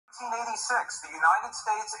1986, the United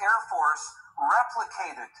States Air Force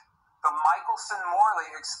replicated the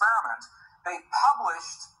Michelson-Morley experiment. They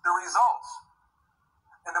published the results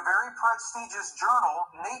in the very prestigious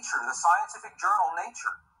journal Nature, the scientific journal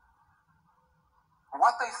Nature.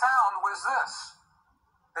 What they found was this.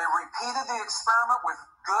 They repeated the experiment with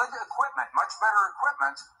good equipment, much better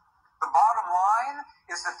equipment. The bottom line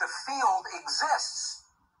is that the field exists.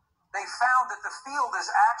 They found that the field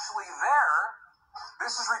is actually there.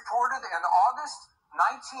 This is reported in August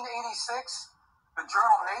 1986, the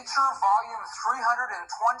journal Nature, volume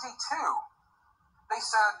 322. They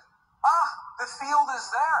said, the field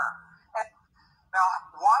is there. And now,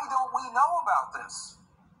 why don't we know about this?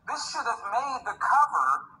 This should have made the cover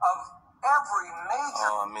of every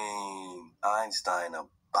major... Einstein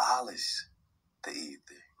abolished the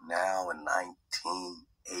ether. Now in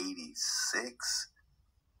 1986,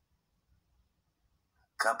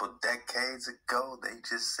 a couple decades ago, they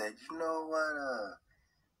just said, you know what,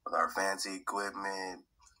 with our fancy equipment,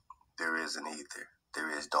 there is an ether. There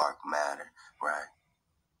is dark matter, right?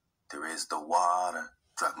 There is the water.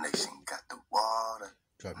 Drop Nation got the water.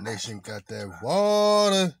 Drop Nation got that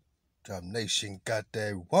water. Drop Nation got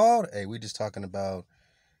that water. Hey, we just talking about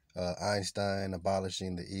Einstein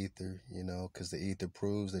abolishing the ether, you know, because the ether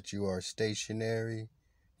proves that you are stationary,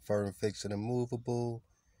 firm, fixed, and immovable.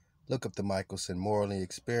 Look up the Michelson-Morley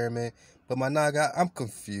experiment. But my naga, I'm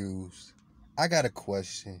confused. I got a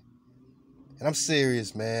question. And I'm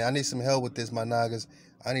serious, man. I need some help with this, my nagas.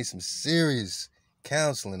 I need some serious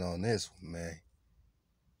counseling on this one, man.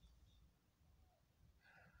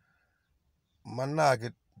 My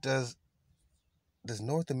naga, does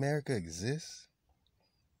North America exist?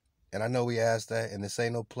 And I know we asked that, and this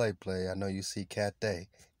ain't no play. I know you see Cathay,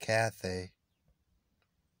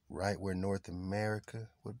 right where North America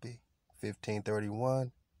would be.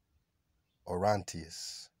 1531,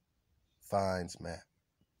 Orontius, finds map.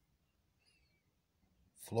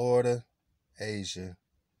 Florida, Asia,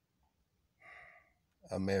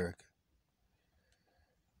 America.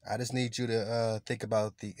 I just need you to think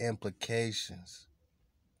about the implications.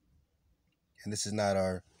 And this is not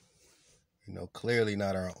our, clearly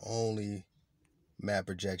not our only map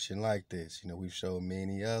projection like this. We've showed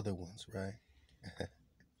many other ones, right?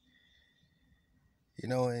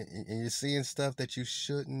 And you're seeing stuff that you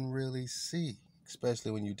shouldn't really see,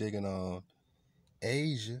 especially when you're digging on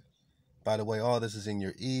Asia. By the way, all this is in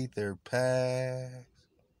your Ether Paks.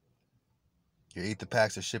 Your Ether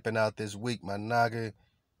Paks are shipping out this week, my naga.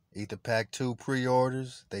 Ether Pak 2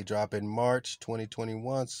 pre-orders. They drop in March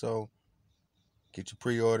 2021, so get your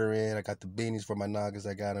pre-order in. I got the beanies for my nagas.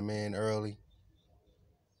 I got them in early.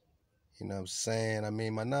 You know what I'm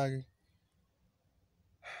saying? My naga.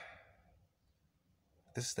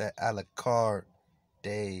 This is that a la carte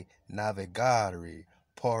dei navigatori,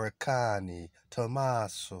 Porcani,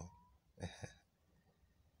 Tommaso.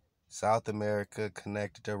 South America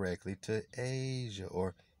connected directly to Asia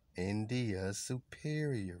or India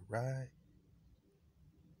superior, right?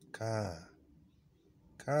 Con.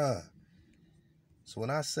 So when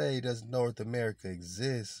I say does North America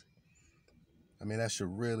exist, that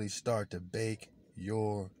should really start to bake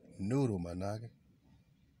your noodle, my naga.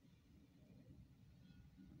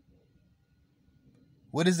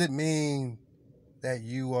 What does it mean that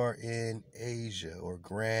you are in Asia or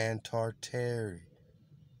Grand Tartary?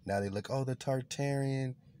 Now they look, the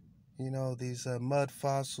Tartarian, these mud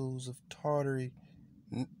fossils of Tartary.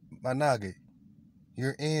 My naga,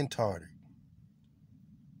 you're in Tartary.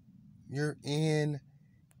 You're in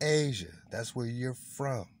Asia. That's where you're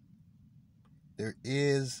from. There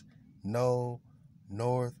is no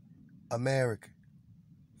North America.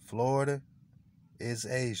 Florida is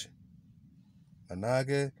Asia. My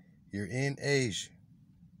naga, you're in Asia.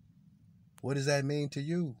 What does that mean to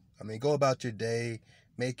you? Go about your day,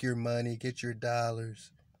 make your money, get your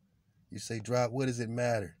dollars. You say, Drop, what does it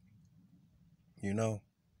matter? What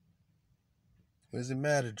does it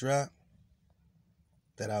matter, Drop,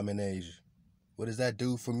 that I'm in Asia? What does that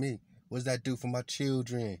do for me? What does that do for my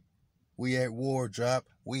children? We at war, Drop.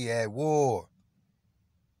 We at war.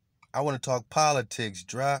 I want to talk politics,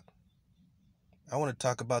 Drop. I want to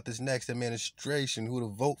talk about this next administration, who to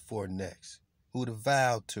vote for next, who to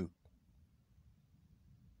vow to.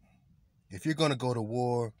 If you're going to go to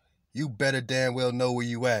war, you better damn well know where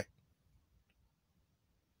you at.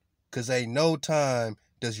 Because ain't no time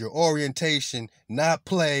does your orientation not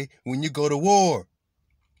play when you go to war.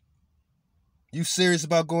 You serious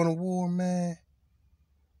about going to war, man?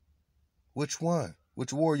 Which one?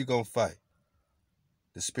 Which war you going to fight?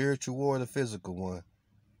 The spiritual war or the physical one?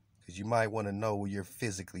 Because you might want to know where you're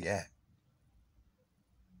physically at,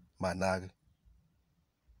 my naga.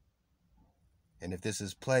 And if this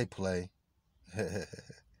is play,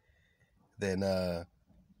 then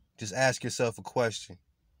just ask yourself a question.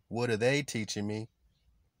 What are they teaching me?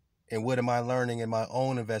 And what am I learning in my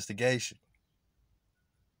own investigation?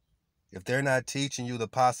 If they're not teaching you the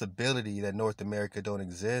possibility that North America don't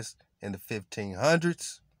exist in the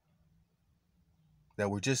 1500s, that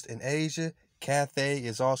we're just in Asia, Cathay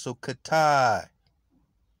is also Katai.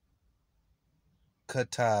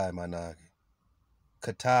 Katai, my nigga.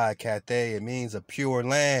 Katai, Cathay, it means a pure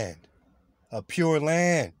land. A pure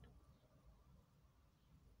land.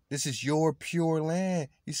 This is your pure land.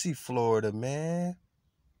 You see Florida, man.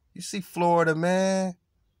 You see Florida, man.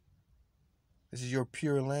 This is your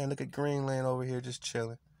pure land. Look at Greenland over here just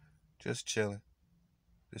chilling. Just chilling.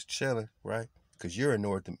 Just chilling, right? Because you're in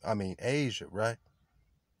Asia, right?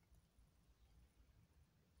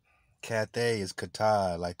 Cathay is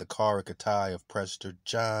Katai, like the Kara Katai of Prester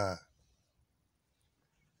John.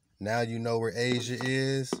 Now you know where Asia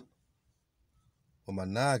is? Well, my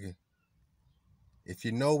noggin. If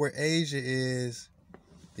you know where Asia is,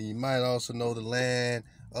 then you might also know the land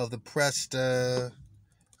of the Prester.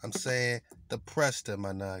 I'm saying the Prester,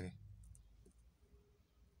 my noggin.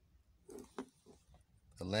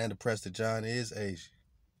 The land of Prester John is Asia.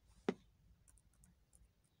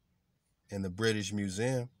 In the British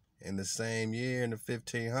Museum, in the same year, in the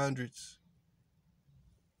 1500s.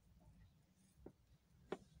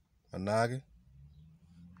 My noggin.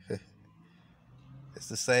 It's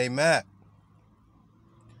the same map.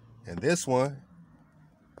 And this one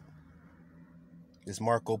is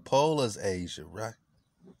Marco Polo's Asia, right?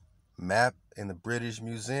 Map in the British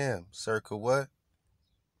Museum, circa what?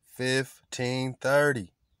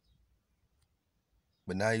 1530.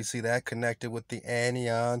 But now you see that connected with the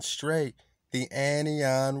Anian Strait. The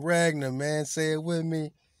Anian Regna, man. Say it with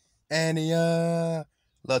me. Anian.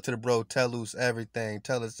 Love to the bro. Tell us everything.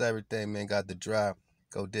 Tell us everything, man. Got the drop.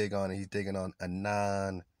 Go dig on it. He's digging on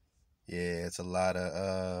Anan. Yeah, it's a lot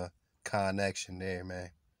of connection there,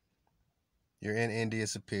 man. You're in India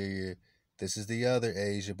Superior. This is the other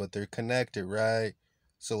Asia, but they're connected, right?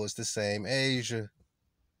 So it's the same Asia.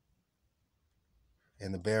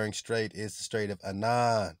 And the Bering Strait is the Strait of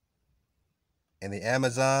Annan. And the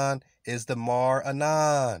Amazon is the Mar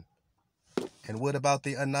Annan. And what about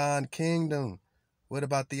the Annan Kingdom? What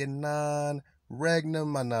about the Annan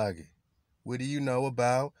Regnum, Managi? What do you know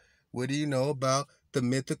about? What do you know about the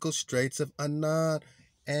mythical Straits of Annan?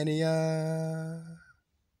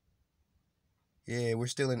 Yeah, we're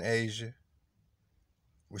still in Asia.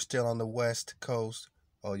 We're still on the west coast.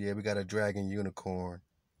 Oh yeah, we got a dragon unicorn.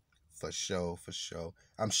 For sure, for sure.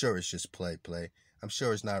 I'm sure it's just play. I'm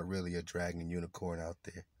sure it's not really a dragon unicorn out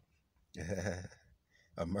there.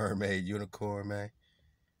 A mermaid unicorn, man.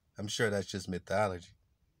 I'm sure that's just mythology.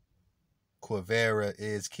 Quivera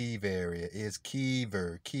is Kiveria, is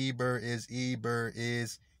Kever. Keber is Eber,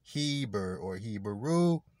 is Heber or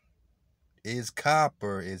Hebrew. Is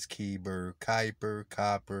Copper, is Keber. Kuiper,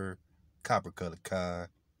 Copper, Copper colored con.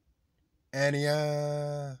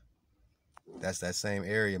 Ania. That's that same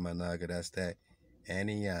area, my naga. That's that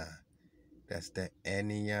Ania. That's that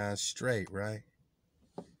Anian Strait, right?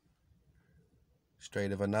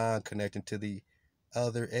 Strait of Annan connecting to the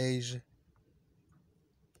other Asia,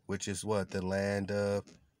 which is what? The land of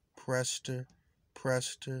Prester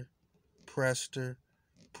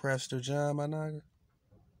John, my naga.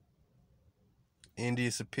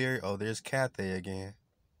 India Superior. Oh, there's Cathay again.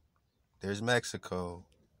 There's Mexico.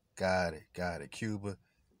 Got it. Cuba.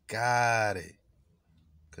 Got it.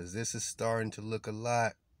 Because this is starting to look a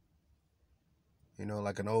lot,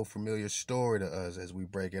 like an old familiar story to us as we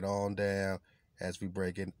break it on down, It's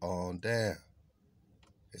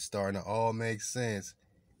starting to all make sense.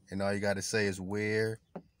 And all you got to say is, where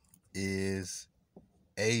is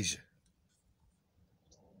Asia?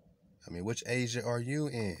 I mean, which Asia are you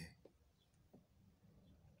in?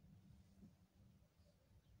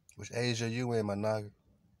 Which Asia are you in, my naga?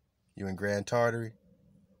 You in Grand Tartary?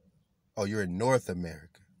 Oh, you're in North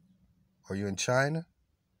America. Are you in China?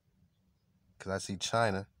 Because I see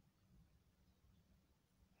China.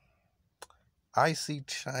 I see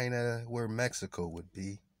China where Mexico would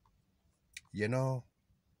be. And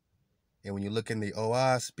when you look in the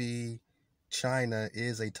OASB, China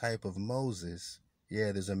is a type of Moses.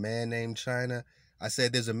 Yeah, there's a man named China. I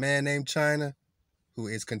said there's a man named China who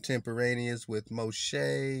is contemporaneous with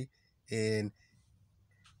Moshe in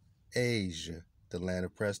Asia, the land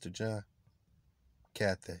of Prester John,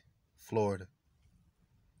 Cathay, Florida.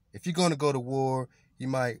 If you're going to go to war, you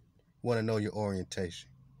might want to know your orientation.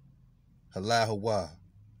 HaWaH HaWaH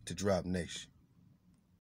to drop nation.